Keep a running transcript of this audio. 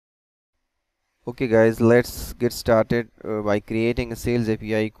Okay guys, let's get started by creating a sales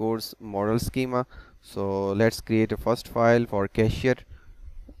API course model schema. So let's create a first file for cashier.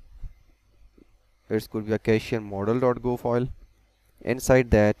 It could be a cashier model.go file.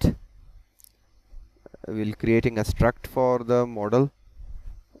 Inside that we'll creating a struct for the model.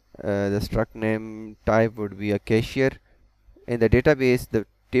 The struct name type would be a cashier. In the database the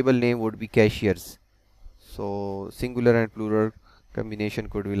table name would be cashiers. So singular and plural combination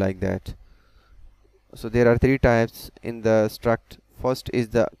could be like that. So there are three types in the struct. First is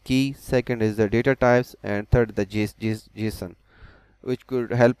the key, second is the data types, and third the JSON, which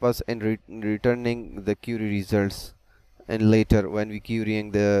could help us in returning the query results and later when we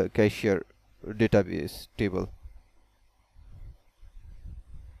querying the cashier database table.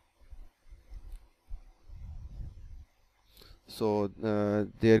 So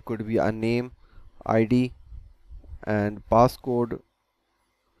there could be a name, ID, and passcode,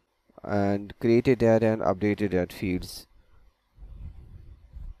 and created at and updated at fields.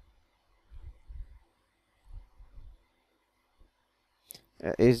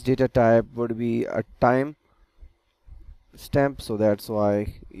 Its data type would be a time stamp, so that's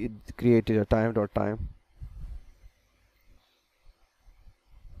why it created a time.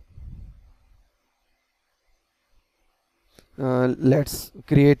 Let's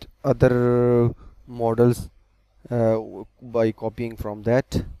create other models by copying from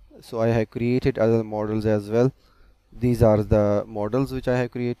that. So I have created other models as well. These are the models which I have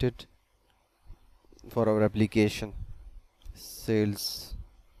created for our application sales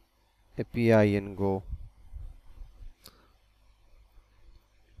API in Go.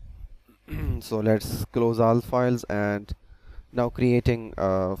 So let's close all files and now creating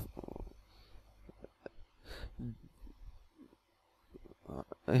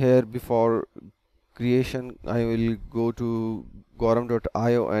here before creation I will go to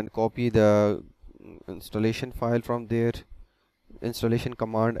gorm.io and copy the installation file from there, installation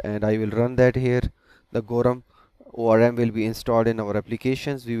command, and I will run that here. The gorm ORM will be installed in our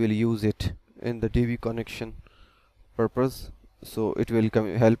applications. We will use it in the DB connection purpose, so it will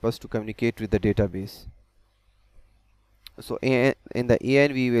help us to communicate with the database. So in the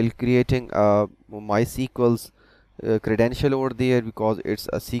AN we will creating MySQL's credential over there because it's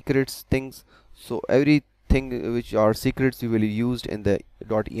a secrets things. So everything which are secrets we will used in the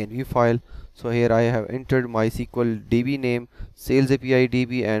 .env file. So here I have entered MySQL DB name, sales API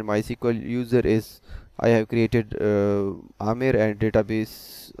DB, and MySQL user is I have created Amir, and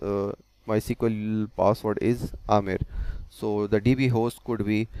database MySQL password is Amir. So the DB host could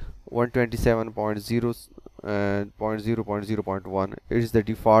be 127.0 and 0.0.0.1. It is the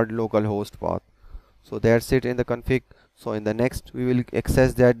default local host path. So that's it in the config. So in the next we will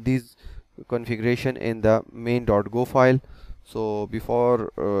access that these configuration in the main.go file. So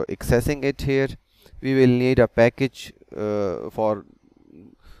before accessing it here we will need a package for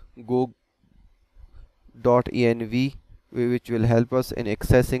go.env which will help us in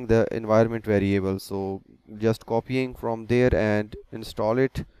accessing the environment variable. So just copying from there and install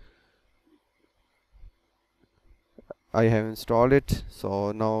it. I have installed it,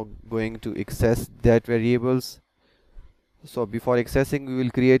 so now going to access that variables. So before accessing we will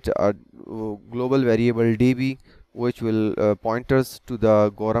create a global variable db which will point us to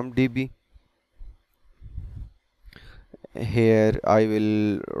the gorm db. Here I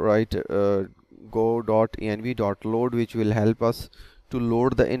will write go.env.load which will help us to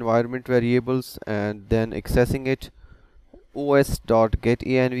load the environment variables and then accessing it.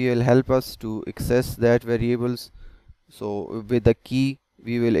 os.getenv will help us to access that variables. So with the key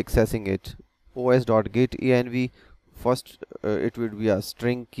we will accessing it. os.getenv first it would be a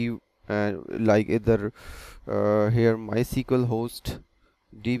string key and like either here MySQL host,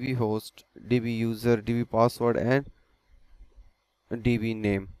 DB host, DB user, DB password, and DB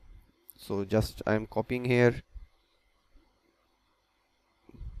name. So just I'm copying here.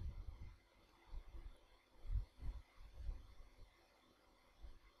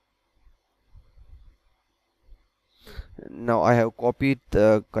 Now I have copied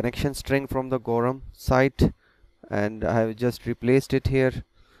the connection string from the gorm site and I have just replaced it here.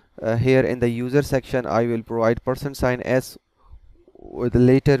 Here in the user section I will provide %s. With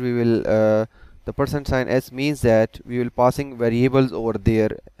later we will the %s means that we will passing variables over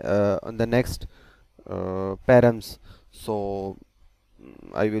there on the next params. So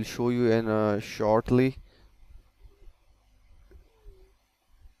I will show you in shortly.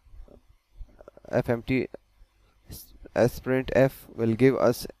 fmt sprintf will give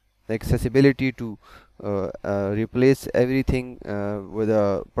us the accessibility to replace everything with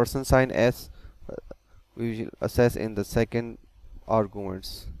a %s we will assess in the second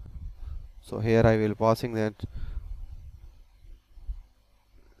arguments. So here I will passing that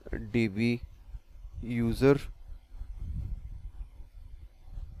db user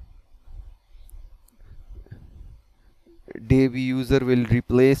will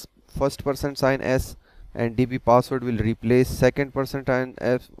replace first percent sign s, and db password will replace second percent sign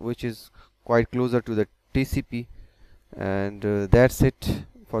s, which is quite closer to the TCP. And that's it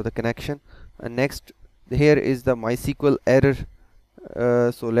for the connection. And next, here is the MySQL error.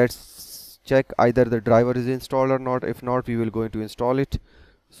 So let's check either the driver is installed or not. If not, we will going to install it.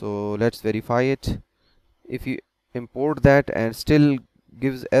 So let's verify it. If you import that and still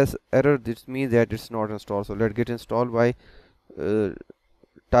gives us error, this means that it's not installed. So let's get installed by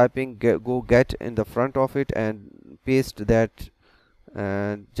typing go get in the front of it and paste that,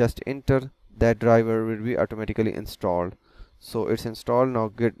 and just enter. That driver will be automatically installed. So it's installed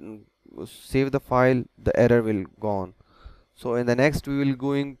now. Save the file, the error will gone. So in the next, we will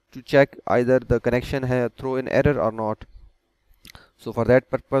going to check either the connection throw an error or not. So for that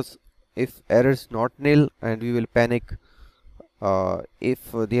purpose, if error is not nil, and we will panic.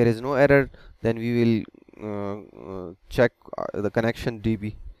 If there is no error, then we will check the connection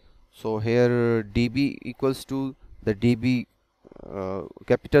db. So here db equals to the db,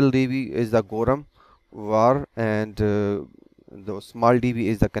 capital db is the gorm var, and the small db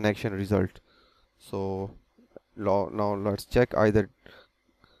is the connection result. So now let's check either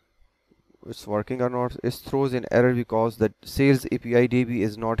it's working or not. It throws an error because the sales API db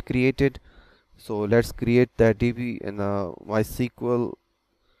is not created. So let's create that db in the MySQL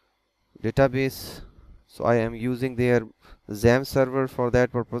database. So I am using their XAMPP server for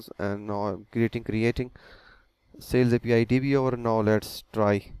that purpose, and now I'm creating sales API db over. Now let's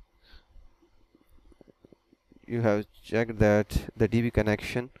try. You have checked that the db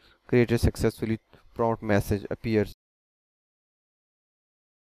connection created successfully, prompt message appears.